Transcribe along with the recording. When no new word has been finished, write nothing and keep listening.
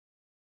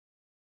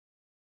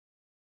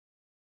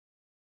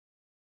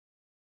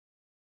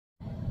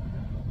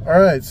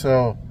Alright,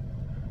 so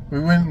we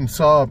went and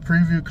saw a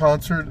preview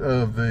concert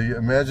of the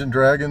Imagine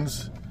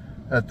Dragons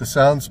at the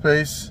Sound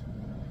Space.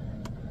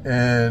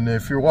 And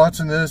if you're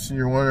watching this and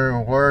you're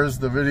wondering where's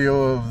the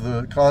video of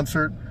the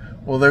concert,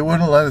 well, they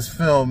wouldn't let us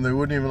film. They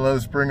wouldn't even let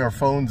us bring our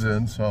phones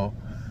in, so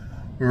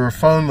we were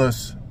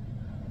phoneless.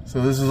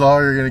 So this is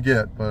all you're gonna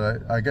get.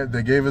 But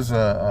they gave us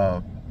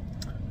a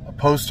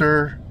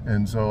poster,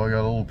 and so I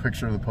got a little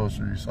picture of the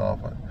poster you saw.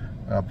 But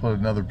I'll put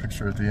another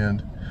picture at the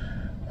end.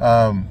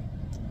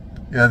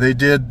 Yeah, they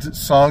did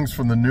songs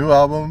from the new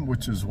album,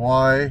 which is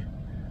why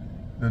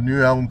the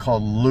new album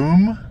called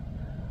Loom,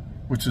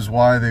 which is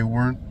why they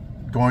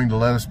weren't going to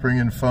let us bring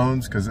in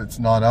phones, because it's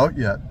not out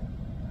yet.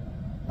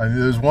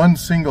 There's one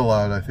single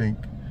out, I think,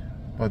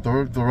 but the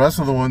rest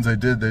of the ones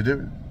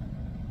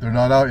they're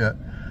not out yet.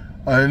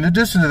 In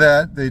addition to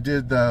that, they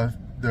did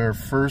their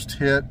first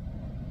hit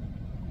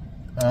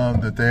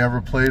that they ever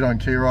played on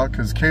K-Rock,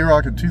 because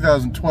K-Rock in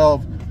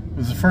 2012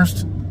 was the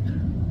first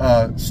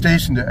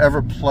station to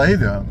ever play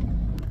them.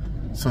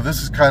 So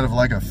this is kind of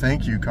like a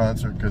thank you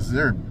concert, because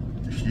they're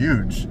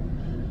huge.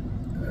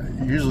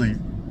 Usually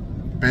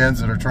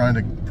bands that are trying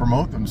to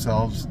promote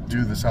themselves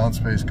do the Sound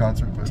Space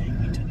concert, but take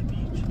me to the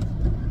beach.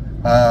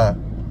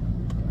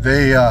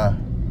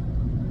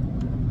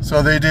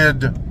 So they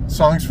did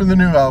songs from the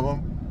new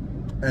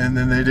album, and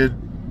then they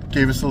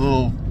gave us a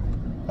little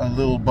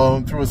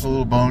bone, threw us a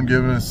little bone,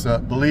 giving us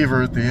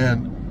Believer at the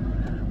end.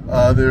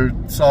 They're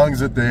songs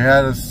that they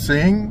had us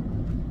sing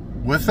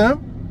with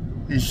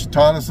them. He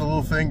taught us a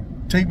little thing.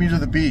 Take Me to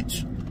the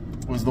Beach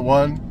was the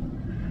one,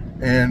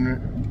 and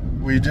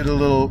we did a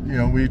little,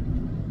 we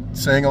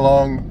sang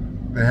along.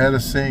 They had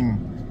us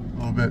sing a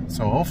little bit,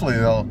 so hopefully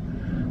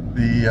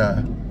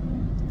the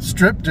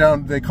stripped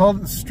down, they call it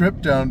the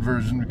stripped down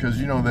version, because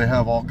they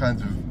have all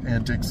kinds of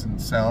antics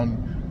and sound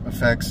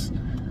effects.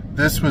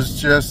 This was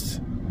just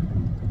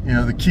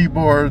the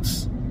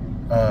keyboards,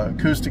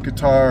 acoustic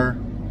guitar,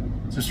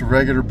 just a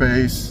regular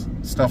bass,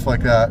 stuff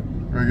like that,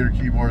 regular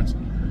keyboards.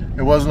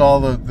 It wasn't all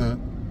the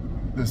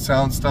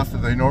sound stuff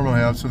that they normally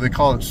have, so they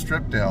call it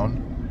stripped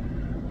down.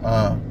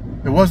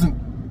 It wasn't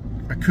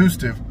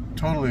acoustic,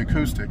 totally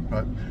acoustic,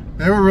 but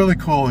they were really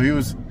cool.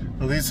 The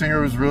lead singer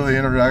was really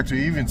interactive.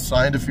 He even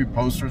signed a few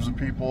posters of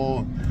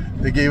people.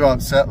 They gave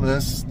out set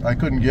lists. I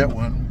couldn't get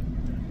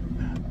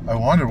one. I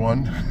wanted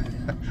one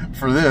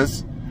for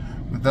this,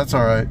 but that's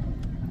all right.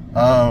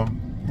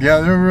 Yeah,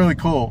 they were really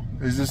cool.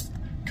 It's just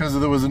because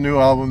there was a new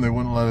album, they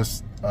wouldn't let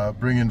us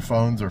bring in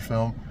phones or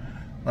film.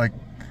 Like,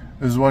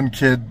 there's one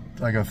kid,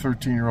 like a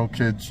 13-year-old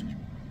kid,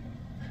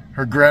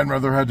 her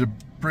grandmother had to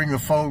bring the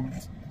phone,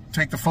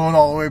 take the phone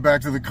all the way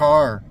back to the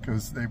car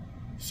because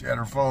she had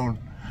her phone.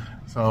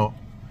 So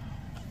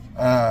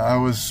I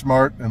was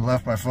smart and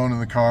left my phone in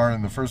the car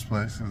in the first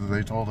place, because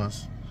they told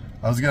us.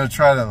 I was going to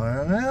try to,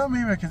 well,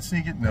 maybe I can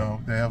sneak it.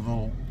 No, they have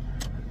little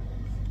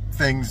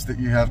things that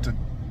you have to.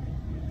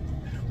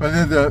 But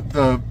then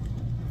the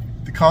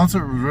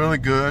concert was really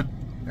good,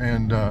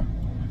 and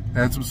they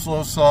had some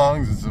slow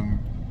songs and some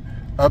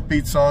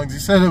upbeat songs. He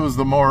said it was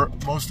the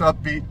most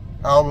upbeat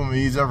album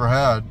he's ever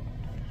had.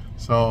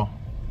 So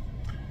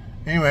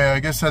anyway, I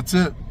guess that's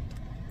it.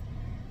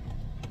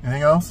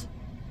 Anything else?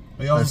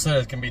 He also said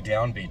it can be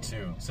downbeat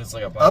too, so it's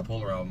like a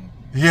bipolar album.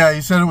 Yeah,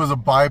 he said it was a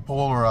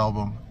bipolar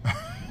album.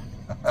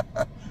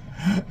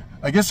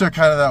 I guess they're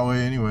kind of that way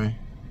anyway.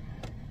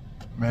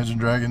 Imagine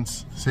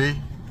Dragons. See?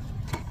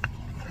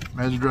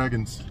 Imagine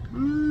Dragons.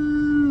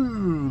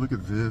 Ooh, look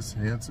at this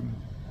handsome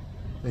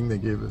thing they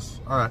gave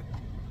us. Alright,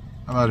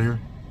 I'm out of here.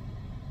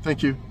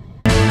 Thank you.